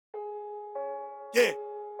Yeah.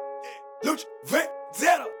 Luchie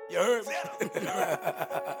Vendetta. You heard me?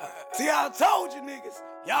 See, I told you niggas.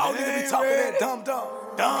 Y'all niggas be talking that dumb.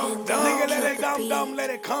 Nigga, let it dumb, let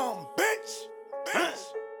it come, bitch.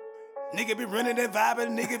 Nigga be running that vibe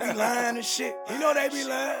and nigga be lying and shit. You know they be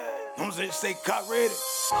lying. I'm just say cock ready.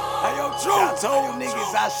 Hey, yo, Drew. I told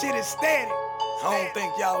niggas our shit is steady. I don't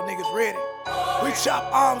think y'all niggas ready. We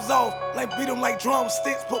chop arms off, like beat them like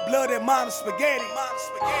drumsticks, put blood in mama's spaghetti.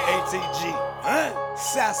 ATG,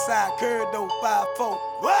 Southside curve though, 5-4.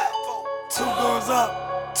 What? 2 guns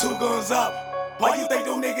up, 2 guns up. Why you think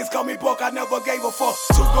them niggas call me Buck? I never gave a fuck.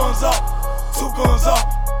 2 guns up, 2 guns up,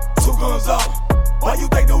 2 guns up. Why you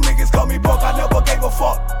think them niggas call me Buck? I never gave a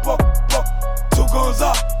fuck. Buck, 2 guns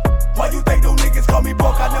up. Why you think them niggas call me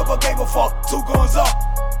Buck? I never gave a fuck. 2 guns up,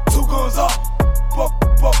 2 guns up. Buck.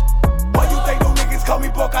 Why you think them niggas call me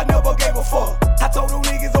Buck? I never gave a fuck. I told them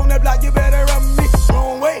niggas on that block, you better run me.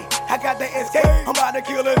 Wrong way, I got the SK. I'm about to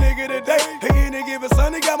kill a nigga today. Hey, any given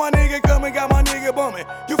Sunday, got my nigga coming, got my nigga bumming.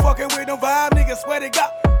 You fucking with them vibe, niggas swear they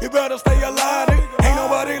got. You better stay alive, nigga. Ain't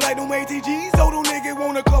nobody like them ATGs, so them niggas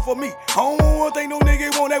wanna come for me. I don't wanna think them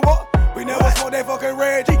niggas want that walk. We never smoke that fucking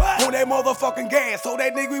red G, want that motherfucking gas. So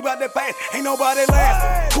that nigga we bout to pass, ain't nobody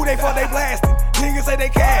lasting. Who they fuck they blasting? Niggas say they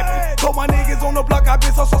capping. Told my niggas on the block I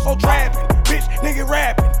been so trapping. Bitch, nigga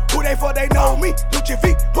rapping. Who they fuck they know me? Luchie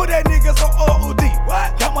V, put that nigga on OD.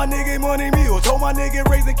 Got my nigga money meal, told my nigga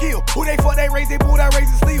raise and kill. Who they fuck they raise they pull that raise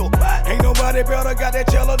and steal. Ain't nobody better, got that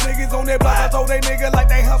cello niggas on that block. I told they nigga like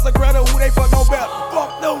they House of Greta. Who they fuck no better?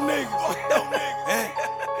 Fuck them niggas.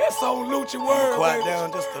 That's on Luchie word. Quiet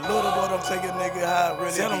down just a little bit, I'm taking nigga how I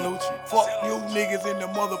really tell them Luchie. Fuck you niggas in the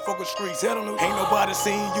motherfucking streets. Tell them Luchie. Ain't nobody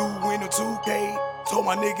seen you win a 2K. Told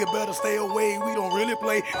my nigga better stay away, we don't really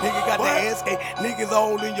play. Nigga got the SK, niggas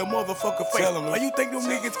all in your motherfucking face. Tell them, why you think them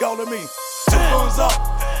niggas calling me? 2 guns up,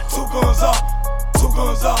 2 guns up, 2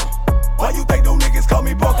 guns up. Why you think them niggas call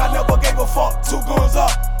me Buck? I never gave a fuck. 2 guns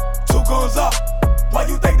up, 2 guns up. Why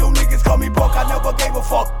you think them niggas call me Buck? I never gave a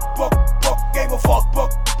fuck. Buck, gave a fuck.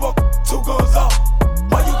 Buck, 2 guns up.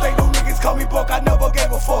 Why you think them niggas call me Buck? I never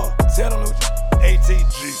gave a fuck. Tell them,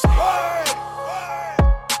 ATG.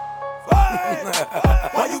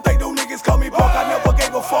 Why you think them niggas call me Buck? I never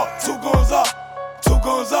gave a fuck. 2 guns up, 2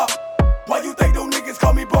 guns up. Why you think them niggas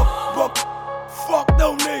call me Buck? Fuck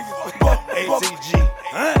them niggas. Buck, ATG.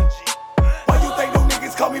 Why you think them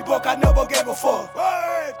niggas call me Buck? I never gave a fuck.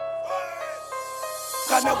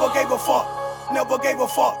 I never gave a fuck. Never gave a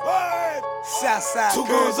fuck. Southside 2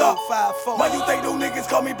 guns up, 5-4. Why you think them niggas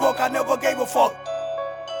call me Buck? I never gave a fuck.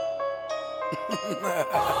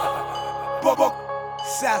 Buck.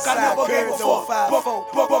 Southside, I never gave a fuck.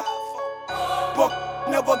 5-4. Buck,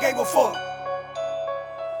 never gave a fuck.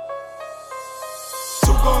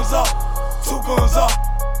 2 guns up, 2 guns up,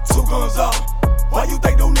 2 guns up. Why you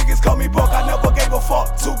think them niggas call me Buck? I never gave a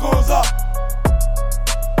fuck. 2 guns up.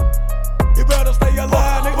 You better stay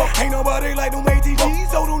alive, nigga. Ain't nobody like them ATGs,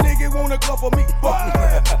 so them niggas wanna come for me.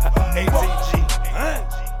 ATG.